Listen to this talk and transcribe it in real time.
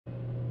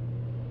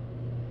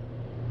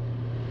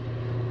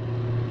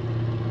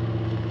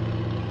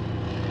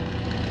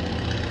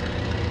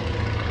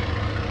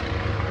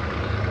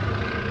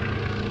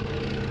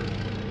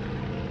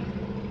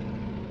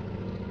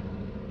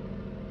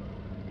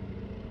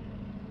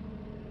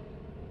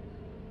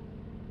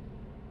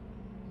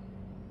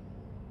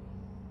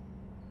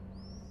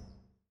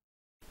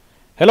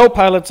Hello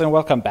pilots and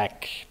welcome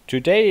back.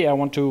 Today I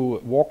want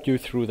to walk you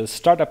through the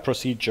startup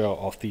procedure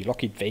of the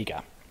Lockheed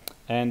Vega.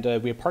 And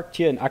we're parked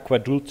here in Agua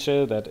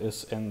Dulce, that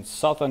is in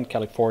Southern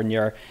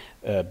California.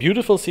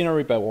 Beautiful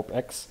scenery by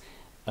WarpX.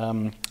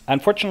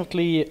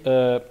 Unfortunately,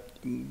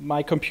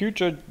 my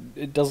computer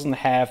doesn't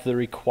have the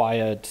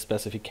required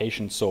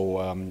specifications,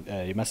 so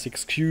you must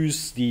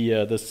excuse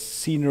the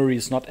scenery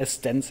is not as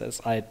dense as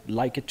I'd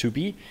like it to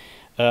be,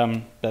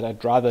 but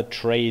I'd rather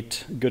trade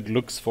good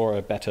looks for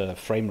a better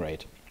frame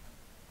rate.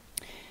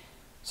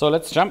 So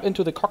let's jump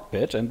into the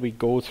cockpit and we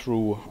go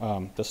through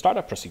the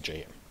startup procedure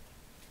here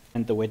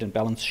and the weight and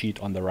balance sheet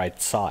on the right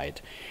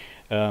side.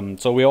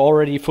 So we're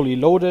already fully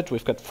loaded.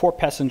 We've got 4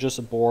 passengers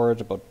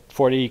aboard, about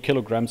 40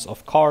 kilograms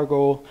of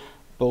cargo,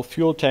 both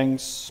fuel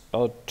tanks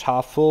about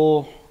half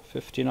full,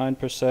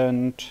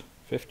 59%,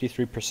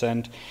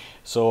 53%.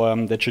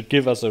 So that should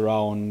give us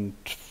around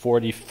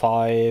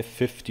 45,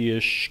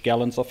 50-ish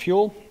gallons of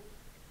fuel.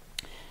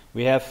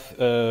 We have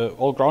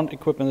all ground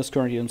equipment is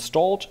currently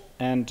installed,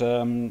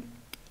 and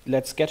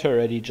let's get her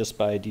ready just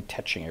by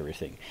detaching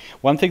everything.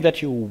 One thing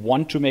that you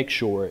want to make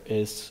sure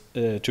is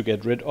to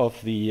get rid of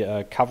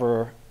the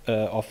cover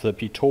of the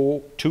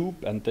pitot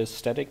tube and the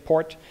static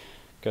port,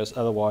 because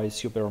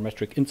otherwise your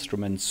barometric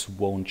instruments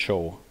won't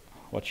show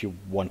what you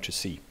want to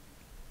see.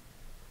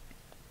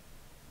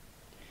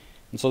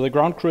 And so the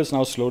ground crew is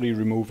now slowly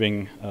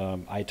removing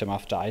item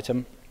after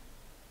item.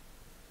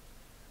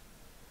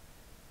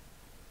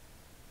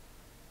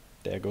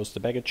 There goes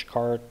the baggage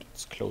cart.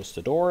 Let's close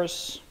the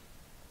doors.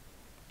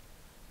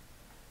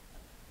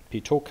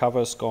 Pitot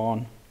cover is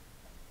gone,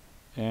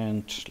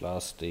 and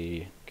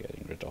lastly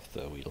getting rid of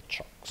the wheel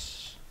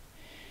chocks.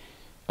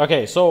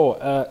 Okay,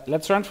 so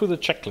let's run through the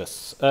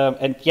checklists.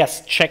 And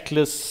yes,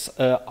 checklists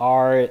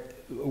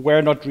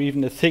were not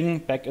even a thing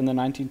back in the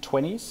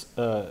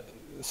 1920s.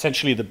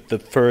 Essentially the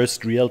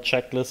first real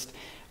checklist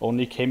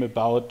only came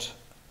about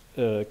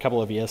a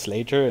couple of years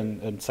later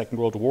in Second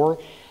World War.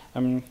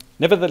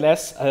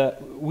 Nevertheless,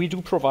 we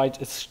do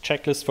provide a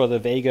checklist for the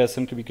Vega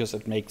simply because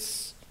it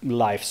makes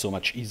life so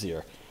much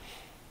easier.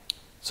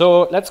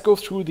 So let's go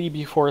through the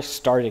before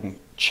starting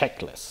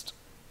checklist.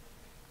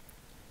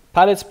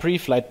 Pilot's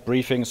pre-flight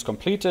briefing is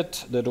completed,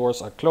 the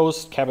doors are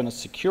closed, cabin is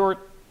secured,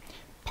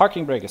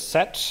 parking brake is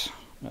set.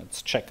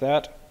 Let's check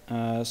that.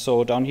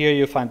 So down here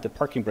you find the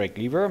parking brake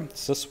lever,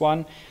 it's this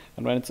one,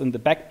 and when it's in the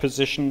back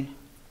position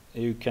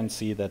you can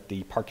see that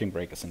the parking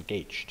brake is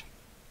engaged.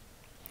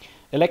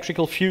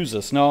 Electrical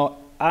fuses. Now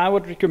I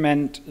would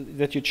recommend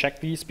that you check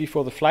these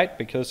before the flight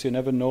because you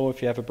never know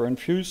if you have a burned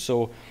fuse,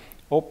 so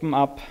open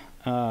up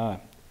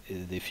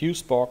the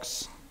fuse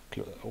box,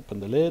 open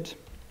the lid.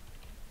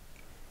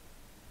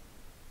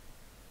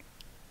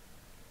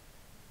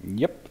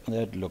 Yep,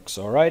 that looks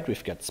all right.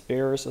 We've got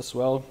spares as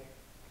well.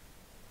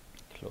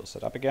 Close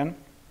it up again.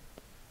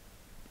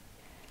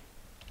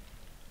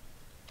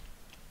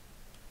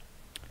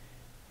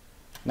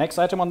 Next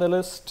item on the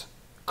list,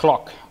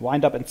 clock,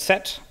 wind up and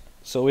set.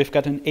 So we've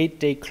got an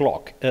 8-day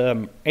clock.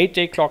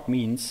 8-day clock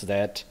means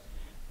that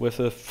with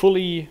a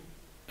fully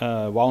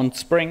wound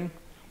spring,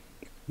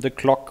 the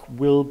clock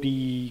will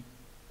be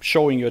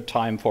showing your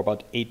time for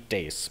about 8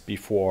 days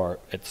before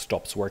it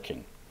stops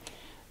working.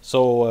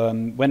 So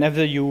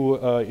whenever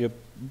you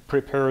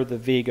prepare the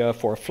Vega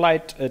for a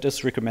flight, it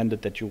is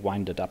recommended that you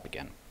wind it up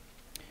again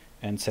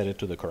and set it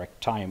to the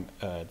correct time.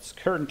 It's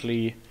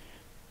currently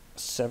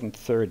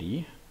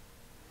 7:30.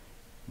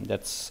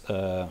 That's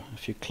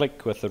if you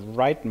click with the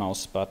right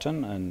mouse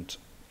button and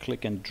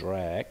click and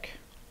drag,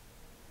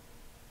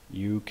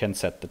 you can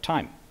set the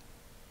time.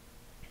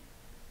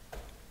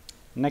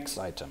 Next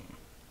item,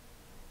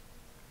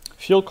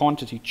 fuel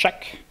quantity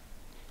check.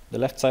 The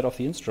left side of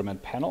the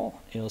instrument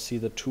panel, you'll see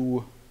the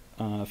 2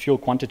 fuel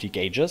quantity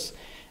gauges,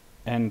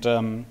 and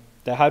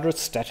they're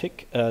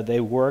hydrostatic.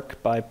 They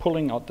work by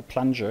pulling out the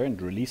plunger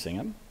and releasing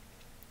them.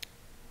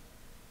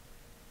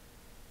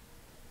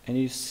 And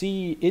you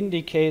see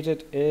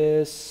indicated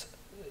is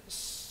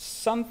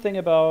something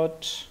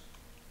about,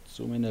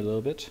 zoom in a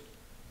little bit,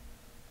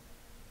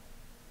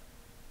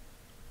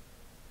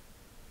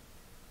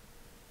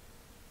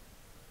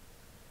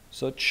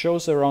 so it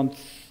shows around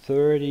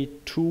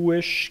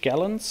 32-ish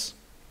gallons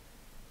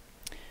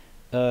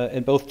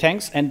in both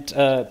tanks, and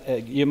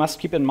you must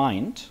keep in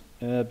mind,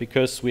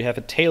 because we have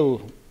a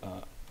tail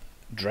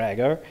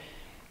dragger,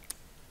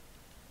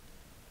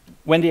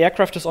 when the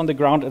aircraft is on the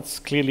ground it's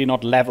clearly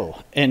not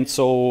level, and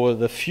so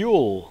the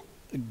fuel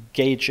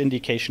gauge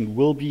indication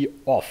will be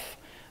off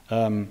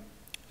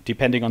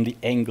depending on the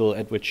angle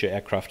at which your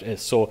aircraft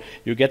is. So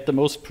you get the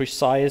most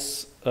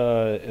precise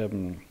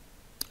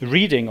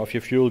reading of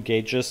your fuel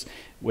gauges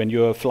when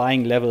you're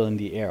flying level in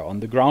the air. On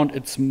the ground,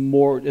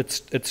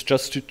 it's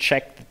just to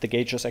check that the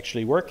gauge is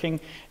actually working.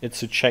 It's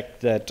to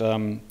check that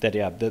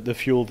the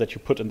fuel that you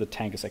put in the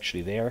tank is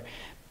actually there.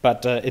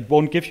 But it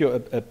won't give you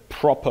a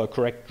proper,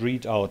 correct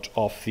readout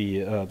of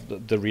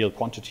the real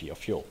quantity of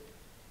fuel.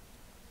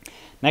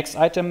 Next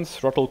item,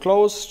 throttle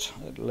closed.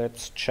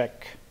 Let's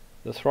check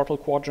the throttle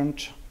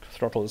quadrant.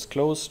 Throttle is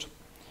closed.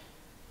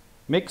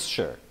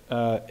 Mixture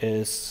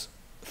is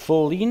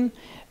full lean.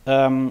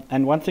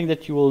 And one thing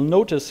that you will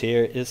notice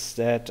here is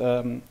that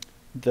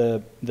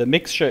the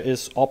mixture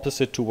is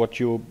opposite to what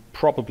you're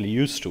probably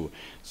used to.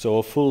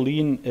 So full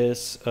lean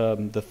is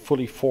the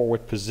fully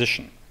forward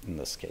position in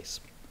this case.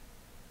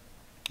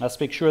 Let's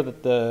make sure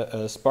that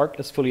the spark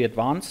is fully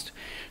advanced.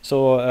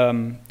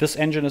 So this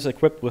engine is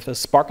equipped with a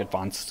spark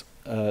advanced,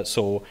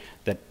 so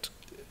that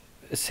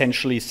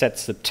essentially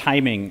sets the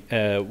timing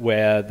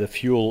where the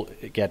fuel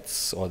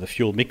gets, or the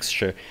fuel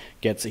mixture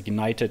gets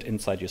ignited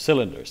inside your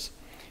cylinders.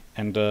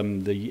 And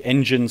the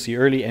engines, the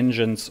early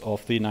engines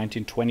of the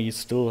 1920s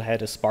still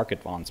had a spark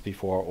advance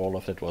before all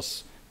of it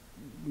was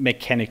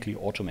mechanically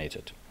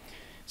automated.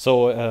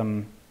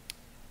 So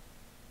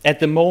at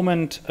the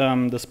moment,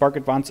 the spark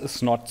advance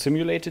is not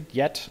simulated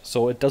yet,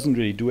 so it doesn't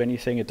really do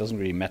anything. It doesn't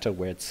really matter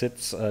where it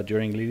sits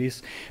during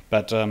release.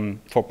 But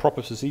for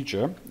proper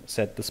procedure,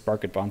 set the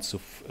spark advance to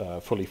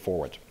fully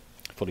forward,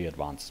 fully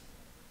advanced.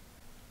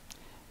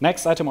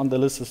 Next item on the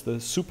list is the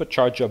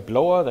supercharger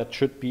blower. That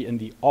should be in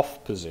the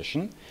off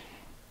position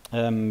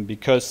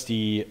because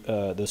the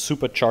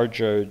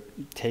supercharger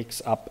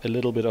takes up a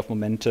little bit of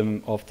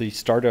momentum of the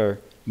starter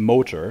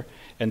motor.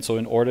 And so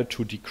in order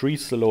to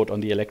decrease the load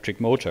on the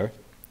electric motor,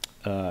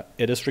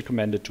 it is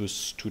recommended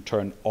to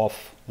turn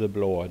off the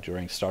blower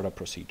during startup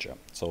procedure.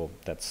 So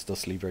that's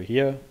this lever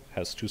here,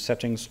 has two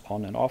settings,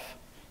 on and off.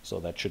 So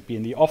that should be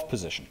in the off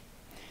position.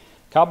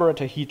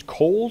 Carburetor heat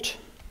cold.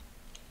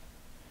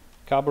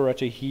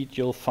 Carburetor heat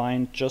you'll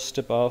find just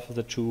above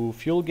the two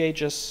fuel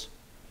gauges,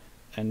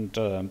 and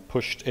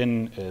pushed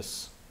in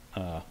is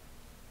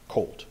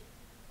cold.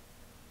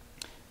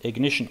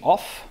 Ignition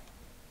off.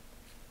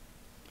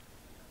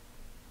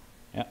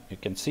 Yeah, you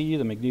can see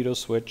the magneto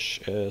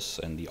switch is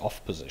in the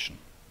off position.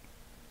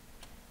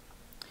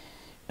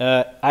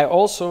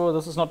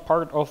 This is not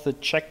part of the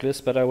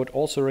checklist, but I would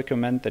also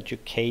recommend that you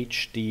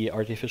cage the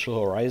artificial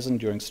horizon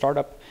during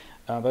startup.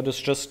 That is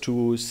just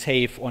to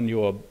save on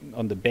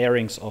the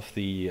bearings of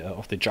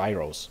the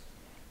gyros.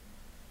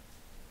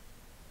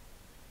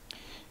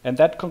 And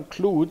that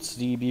concludes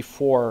the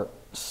before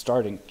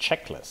starting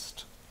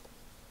checklist.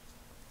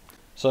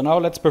 So now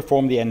let's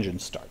perform the engine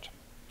start.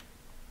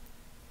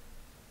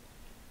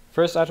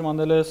 First item on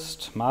the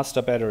list,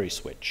 master battery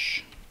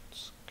switch.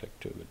 Let's click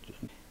to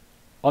it.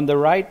 On the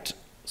right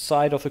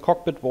side of the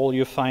cockpit wall,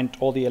 you find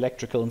all the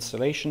electrical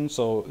installation.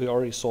 So we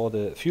already saw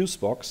the fuse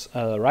box.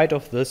 Right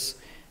of this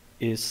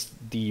is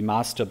the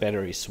master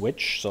battery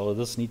switch. So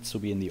this needs to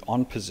be in the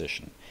on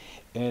position.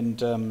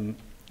 And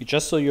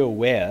just so you're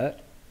aware,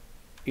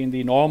 in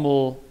the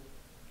normal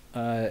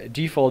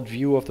default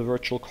view of the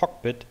virtual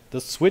cockpit,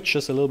 the switch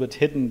is a little bit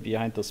hidden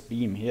behind this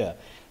beam here.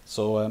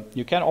 So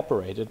you can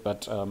operate it,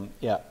 but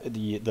yeah,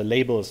 the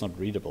label is not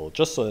readable,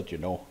 just so that you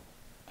know.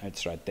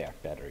 It's right there,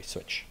 battery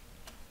switch.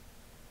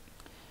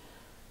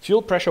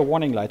 Fuel pressure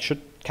warning light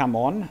should come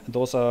on.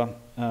 Those are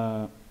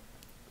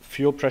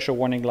fuel pressure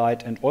warning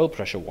light and oil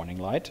pressure warning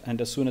light.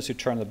 And as soon as you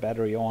turn the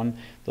battery on,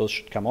 those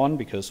should come on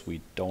because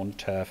we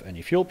don't have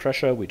any fuel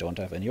pressure, we don't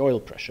have any oil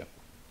pressure.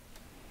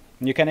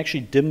 And you can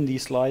actually dim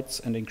these lights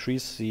and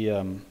increase the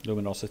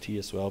luminosity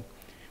as well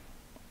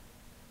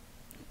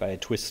by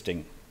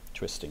twisting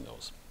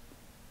those.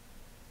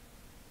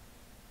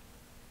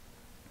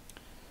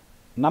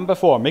 Number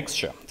 4,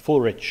 mixture,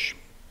 full rich.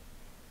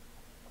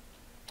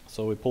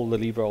 So we pull the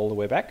lever all the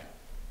way back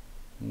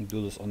and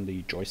do this on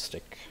the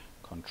joystick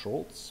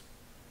controls.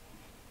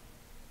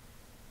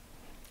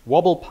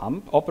 Wobble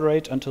pump,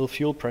 operate until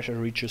fuel pressure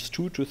reaches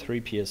 2 to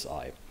 3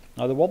 psi.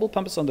 Now the wobble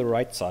pump is on the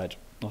right side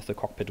of the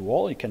cockpit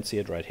wall. You can see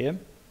it right here.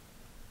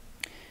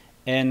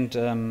 And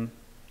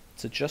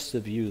let's adjust the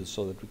view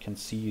so that we can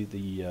see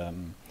the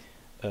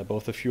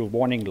both the fuel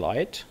warning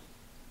light.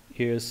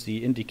 Here's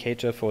the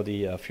indicator for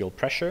the fuel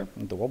pressure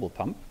and the wobble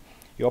pump.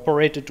 You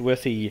operate it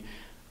with the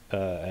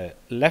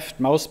left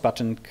mouse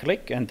button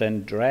click and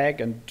then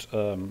drag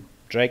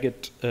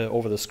it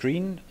over the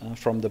screen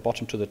from the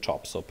bottom to the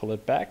top. So pull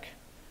it back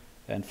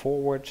and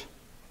forward,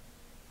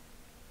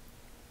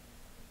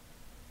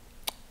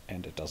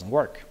 and it doesn't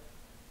work.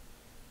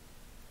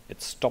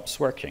 It stops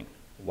working.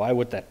 Why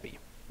would that be?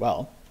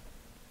 Well,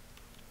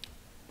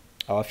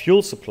 our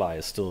fuel supply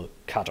is still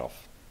cut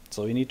off.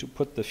 So we need to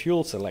put the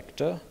fuel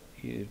selector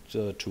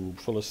to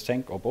fullest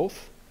tank or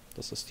both.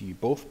 This is the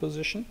both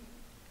position.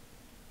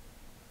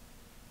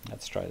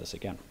 Let's try this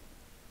again.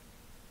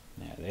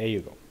 Yeah, there you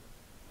go.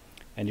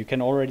 And you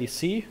can already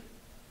see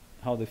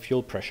how the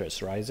fuel pressure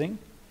is rising.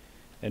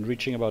 And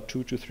reaching about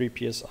 2 to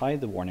 3 psi,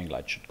 the warning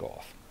light should go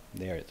off.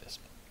 There it is.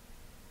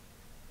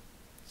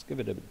 Let's give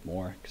it a bit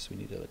more because we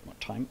need a bit more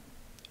time.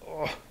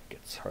 Oh, it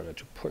gets harder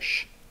to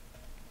push.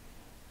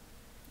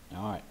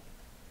 All right.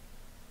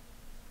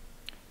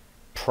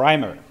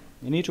 Primer.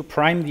 You need to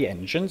prime the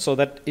engine so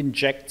that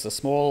injects a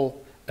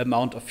small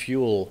amount of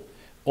fuel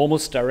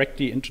almost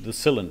directly into the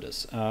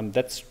cylinders.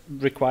 That's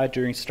required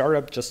during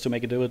startup just to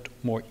make it a bit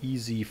more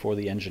easy for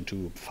the engine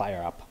to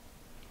fire up.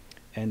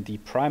 And the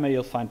primer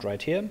you'll find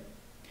right here.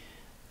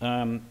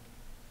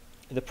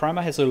 The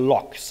primer has a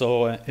lock,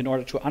 so in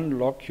order to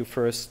unlock, you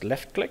first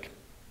left click.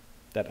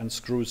 That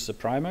unscrews the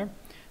primer.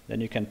 then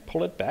you can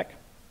pull it back.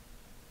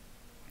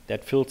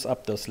 That fills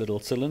up this little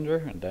cylinder,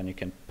 and then you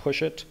can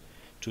push it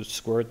to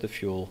squirt the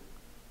fuel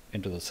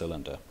into the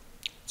cylinder.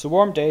 It's a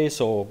warm day,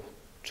 so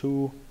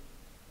I'll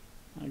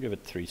give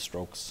it 3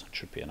 strokes, it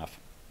should be enough.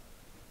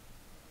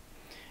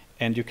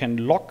 And you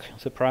can lock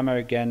the primer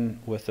again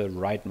with the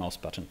right mouse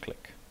button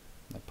click.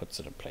 That puts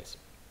it in place.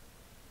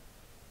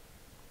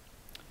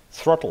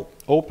 Throttle,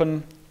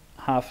 open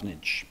 1/2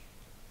 inch.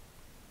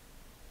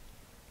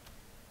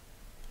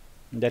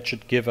 And that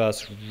should give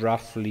us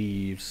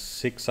roughly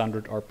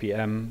 600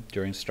 RPM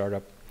during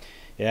startup.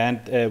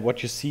 And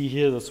what you see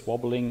here, this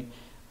wobbling,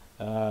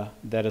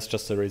 that is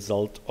just a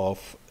result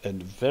of a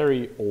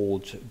very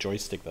old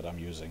joystick that I'm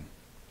using.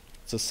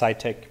 It's a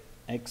Cytec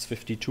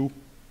X52.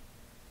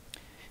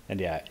 And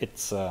yeah,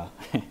 it's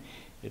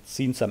it's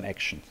seen some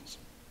action.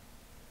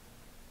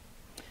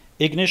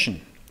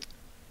 Ignition.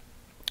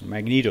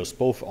 Magnetos,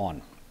 both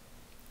on.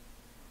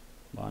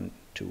 1,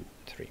 2,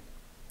 3.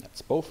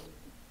 That's both.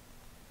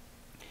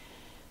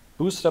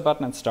 Booster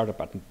button and starter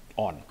button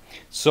on.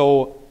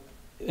 So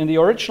in the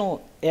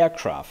original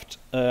aircraft,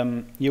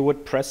 you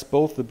would press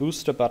both the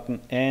booster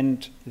button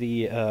and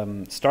the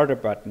starter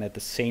button at the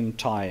same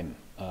time.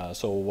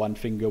 So one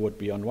finger would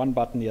be on one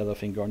button, the other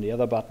finger on the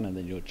other button, and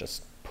then you would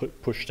just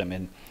push them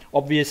in.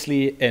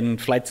 Obviously, in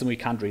flight sim we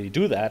can't really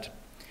do that.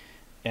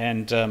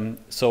 And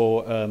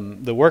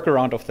the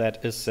workaround of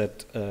that is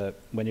that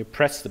when you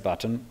press the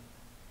button,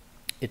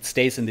 it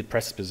stays in the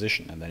pressed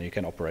position, and then you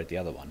can operate the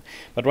other one.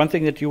 But one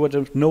thing that you would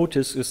have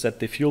noticed is that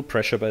the fuel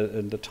pressure by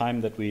the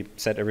time that we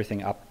set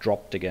everything up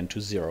dropped again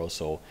to 0,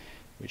 so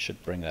we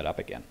should bring that up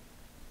again.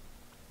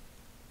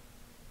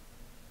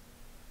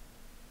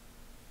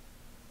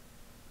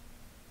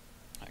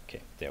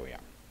 Okay, there we are.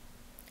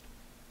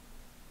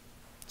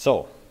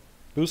 So,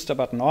 booster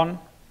button on.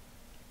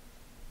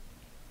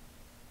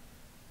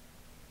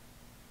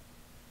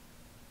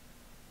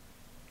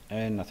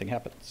 And nothing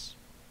happens.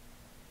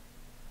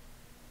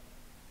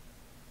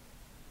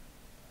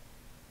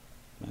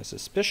 My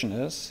suspicion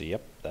is,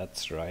 yep,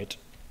 that's right.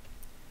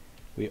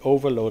 We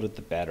overloaded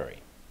the battery.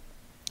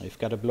 We've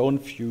got a blown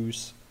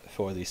fuse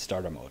for the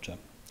starter motor.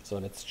 So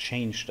let's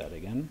change that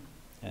again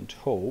and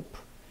hope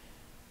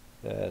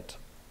that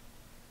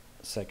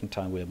second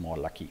time we're more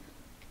lucky.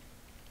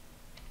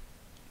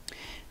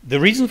 The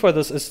reason for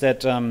this is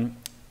that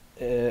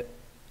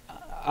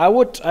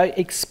I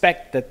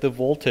expect that the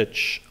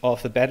voltage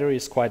of the battery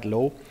is quite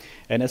low,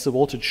 and as the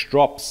voltage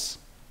drops,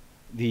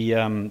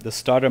 the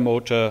starter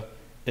motor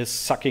is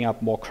sucking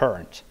up more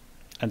current.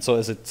 And so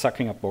as it's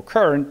sucking up more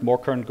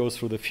current goes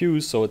through the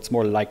fuse, so it's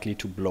more likely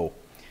to blow.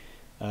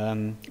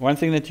 One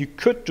thing that you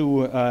could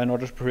do in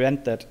order to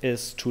prevent that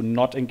is to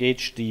not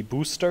engage the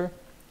booster.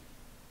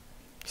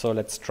 So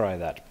let's try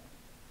that.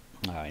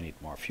 I need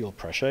more fuel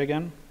pressure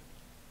again.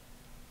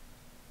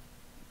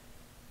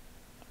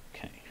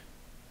 Okay.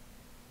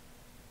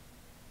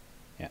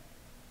 Yeah,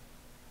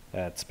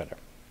 that's better.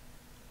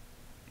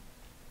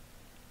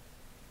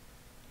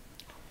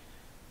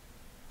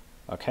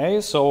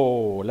 Okay,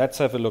 so let's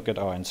have a look at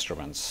our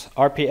instruments.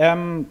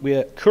 RPM,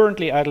 we're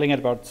currently idling at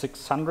about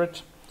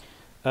 600.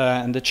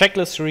 And the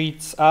checklist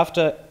reads,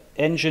 after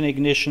engine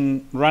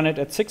ignition, run it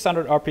at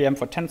 600 RPM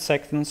for 10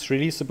 seconds,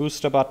 release the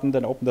booster button,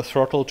 then open the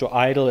throttle to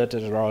idle it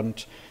at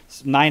around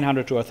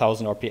 900 to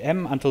 1000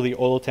 RPM until the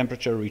oil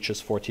temperature reaches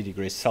 40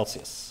 degrees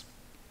Celsius.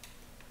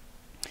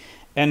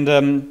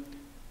 And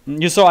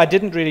you saw I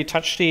didn't really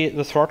touch the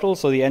throttle,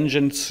 so the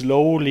engine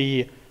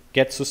slowly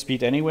gets to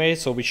speed anyway,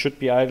 so we should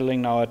be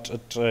idling now at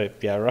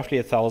roughly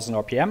 1000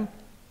 RPM.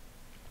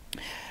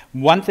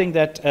 One thing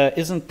that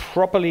isn't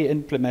properly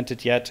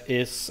implemented yet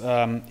is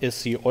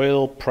the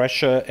oil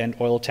pressure and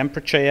oil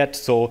temperature yet,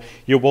 so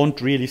you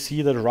won't really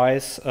see the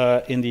rise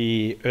in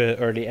the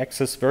early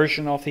access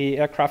version of the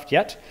aircraft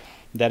yet.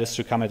 That is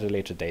to come at a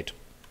later date.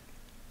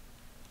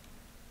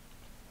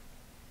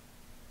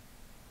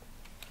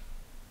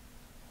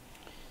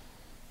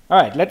 All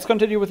right, let's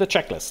continue with the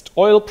checklist.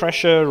 Oil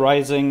pressure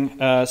rising,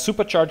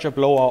 supercharger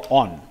blower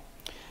on.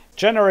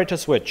 Generator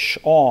switch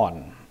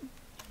on.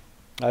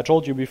 I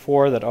told you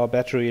before that our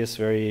battery is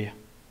very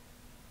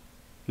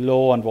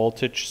low on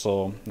voltage,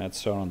 so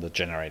let's turn on the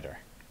generator.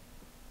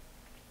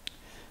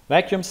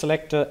 Vacuum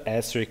selector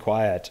as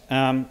required.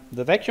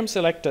 The vacuum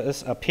selector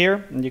is up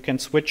here, and you can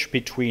switch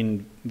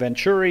between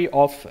Venturi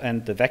off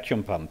and the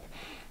vacuum pump.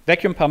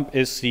 Vacuum pump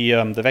is the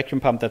vacuum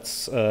pump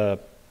that's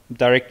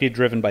directly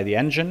driven by the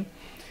engine.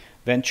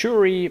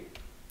 Venturi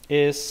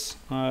is,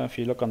 if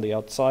you look on the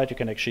outside, you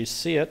can actually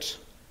see it.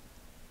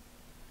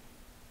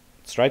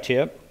 It's right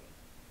here.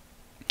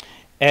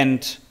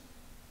 And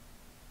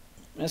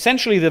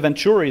essentially the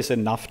Venturi is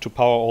enough to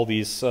power all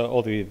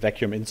the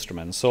vacuum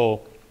instruments.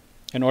 So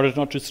in order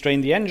not to strain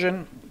the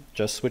engine,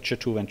 just switch it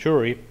to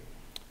Venturi,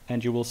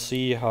 and you will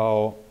see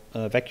how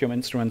vacuum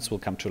instruments will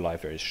come to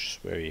life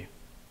very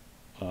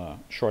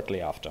shortly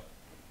after.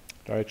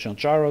 Directional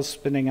gyros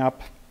spinning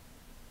up.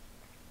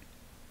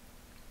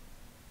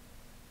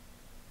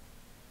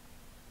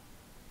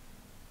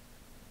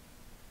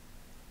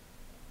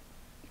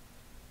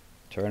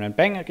 Turn and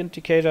bang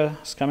indicator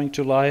is coming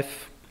to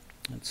life.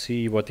 Let's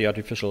see what the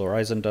artificial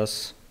horizon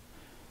does.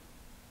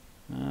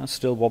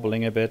 Still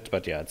wobbling a bit,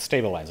 but yeah, it's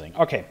stabilizing.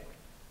 Okay.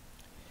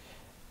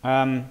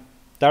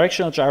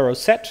 Directional gyro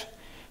set.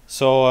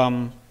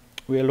 So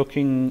we're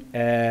looking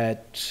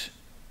at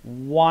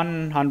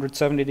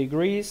 170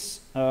 degrees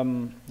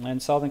in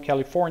Southern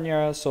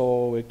California.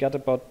 So we got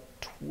about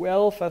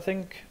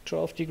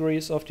 12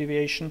 degrees of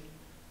deviation,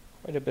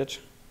 quite a bit.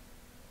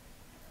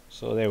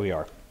 So there we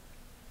are.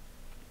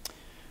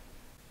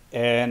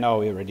 And now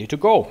we're ready to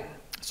go.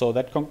 So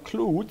that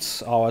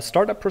concludes our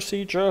startup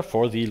procedure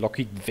for the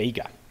Lockheed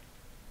Vega.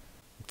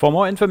 For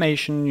more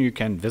information, you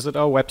can visit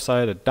our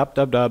website at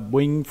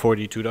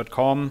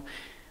www.wing42.com.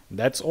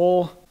 That's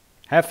all.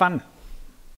 Have fun.